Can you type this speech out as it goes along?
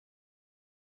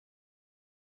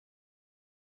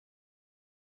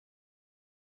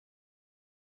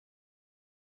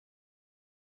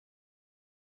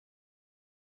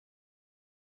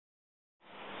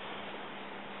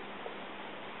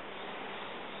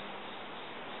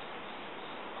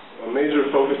A major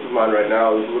focus of mine right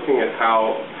now is looking at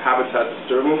how habitat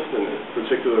disturbance, and in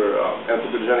particular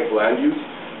anthropogenic land use,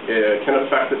 can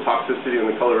affect the toxicity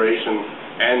and the coloration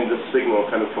and the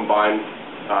signal kind of combined,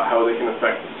 how they can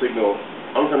affect the signal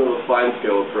on kind of a fine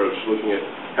scale approach, looking at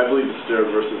heavily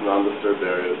disturbed versus non-disturbed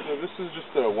areas. So this is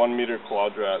just a 1 meter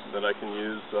quadrat that I can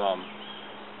use.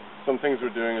 Some things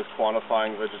we're doing is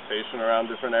quantifying vegetation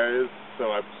around different areas.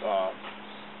 So I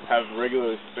have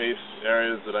regularly spaced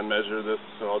areas that I measure this,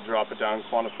 so I'll drop it down,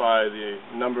 quantify the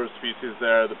number of species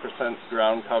there, the percent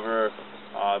ground cover,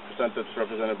 percent that's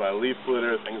represented by leaf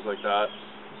litter, things like that.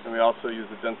 And we also use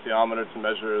the densitometer to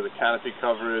measure the canopy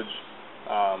coverage,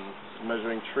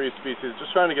 measuring tree species,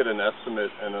 just trying to get an estimate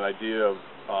and an idea of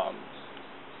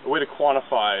a way to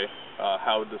quantify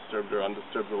how disturbed or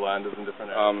undisturbed the land is in different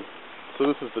areas. So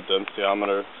this is the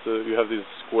densitometer. So you have these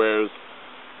squares,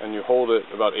 and you hold it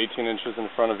about 18 inches in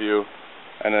front of you,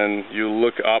 and then you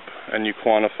look up and you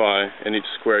quantify in each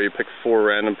square. You pick 4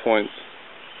 random points,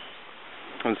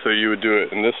 and so you would do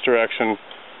it in this direction,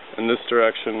 in this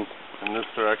direction, in this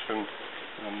direction,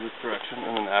 and in this direction,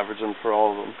 and then average them for all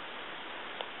of them.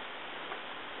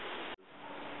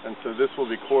 And so this will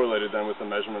be correlated then with the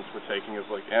measurements we're taking of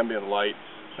like ambient light,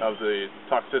 of the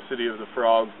toxicity of the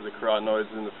frogs, the carotenoids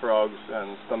in the frogs,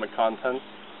 and stomach contents.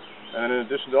 And then in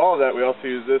addition to all of that, we also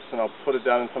use this, and I'll put it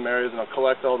down in some areas, and I'll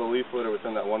collect all the leaf litter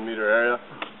within that 1 meter area,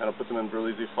 and I'll put them in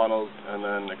Berlese funnels, and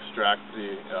then extract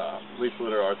the leaf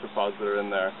litter arthropods that are in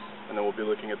there. And then we'll be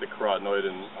looking at the carotenoid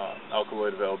and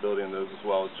alkaloid availability in those as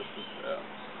well as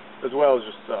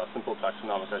just simple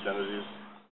taxonomic identities.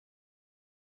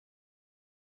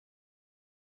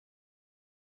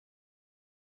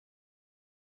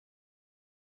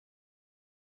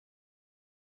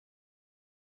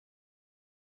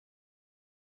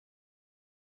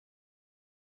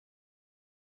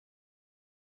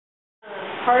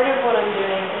 Part of what I'm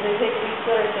doing is I take leaf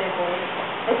litter samples.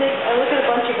 I look at a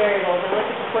bunch of variables. I look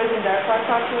at the poison dart frog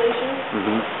population,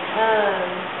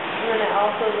 and then I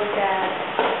also look at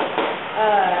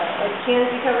like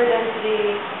canopy cover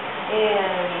density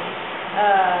and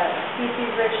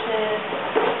species richness,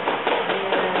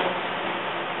 and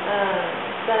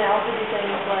then I also do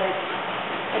things like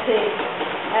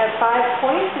I have 5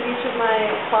 points at each of my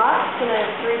plots, and I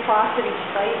have 3 plots at each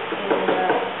site, and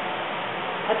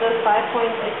at those 5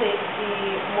 points, I take the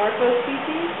morpho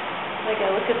species, like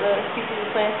I look at the species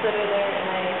of plants that are there, and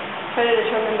I try to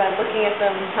determine by looking at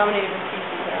them how many different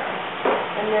species there are.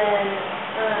 And then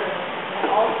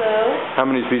also... How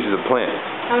many species of plants?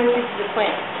 How many species of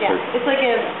plants, yeah. It's like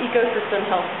an ecosystem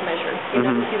health measure, you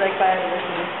know, to see like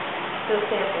biodiversity, those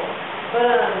samples.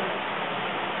 But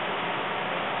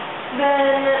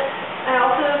then I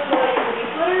also collect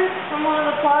leaf litter from one of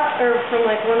the plots, or from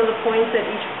like one of the points at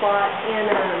each plot, and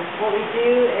what we do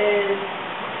is,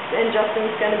 and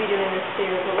Justin's going to be doing this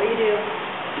too, but what you do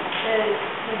is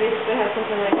you basically have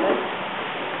something like this,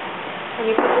 and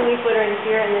you put the leaf litter in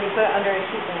here, and then you put it under a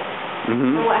heat lamp.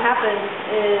 And what happens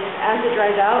is, as it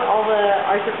dries out, all the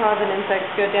arthropods and insects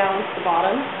go down to the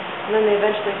bottom, and then they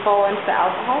eventually fall into the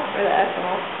alcohol, or the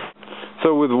ethanol.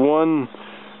 So with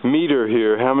 1 meter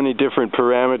here, how many different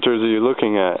parameters are you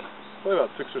looking at? Probably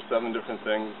about 6 or 7 different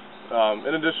things.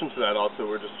 In addition to that, also,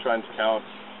 we're just trying to count,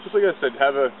 just like I said,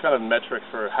 have a kind of metric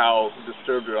for how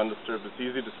disturbed or undisturbed. It's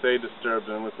easy to say disturbed,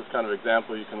 and with this kind of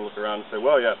example, you can look around and say,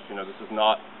 well, yes, you know, this is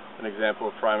not an example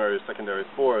of primary or secondary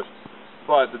forest,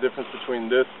 but the difference between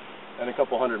this and a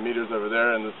couple 100 meters over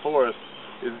there in the forest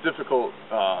is difficult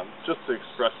just to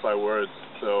express by words.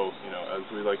 So, you know, as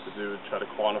we like to do, try to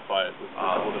quantify it with a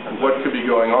couple different what could be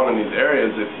going on in these areas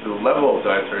if the level of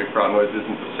dietary carotenoids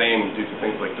isn't the same due to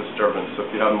things like disturbance. So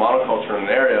if you have monoculture in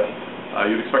an area,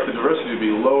 you'd expect the diversity to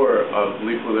be lower of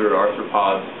leaf litter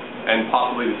arthropods, and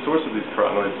possibly the source of these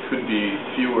carotenoids could be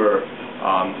fewer.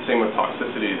 Same with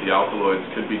toxicity. The alkaloids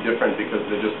could be different because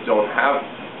they just don't have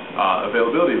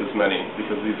availability of as many,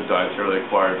 because these are dietarily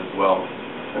acquired as well.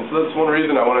 And so that's one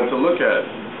reason I wanted to look at.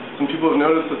 Some people have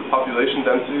noticed that the population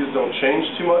densities don't change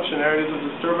too much in areas of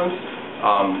disturbance.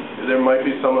 There might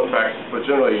be some effects, but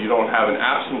generally you don't have an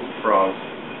absence of frogs.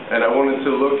 And I wanted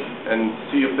to look and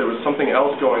see if there was something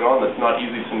else going on that's not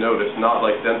easy to notice, not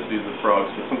like densities of frogs,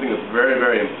 but something that's very,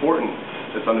 very important,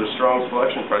 that's under strong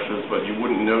selection pressures, but you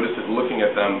wouldn't notice it looking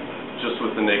at them just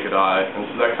with the naked eye. And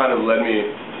so that kind of led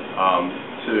me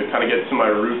to kind of get to my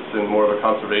roots in more of a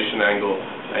conservation angle,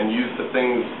 and use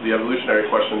the evolutionary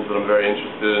questions that I'm very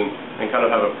interested in, and kind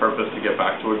of have a purpose to get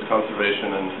back towards conservation,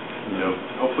 and, you know,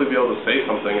 hopefully be able to say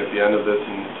something at the end of this,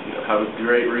 and, you know, have a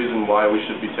great reason why we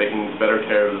should be taking better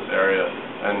care of this area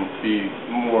and be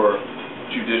more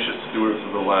judicious stewards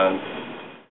of the land.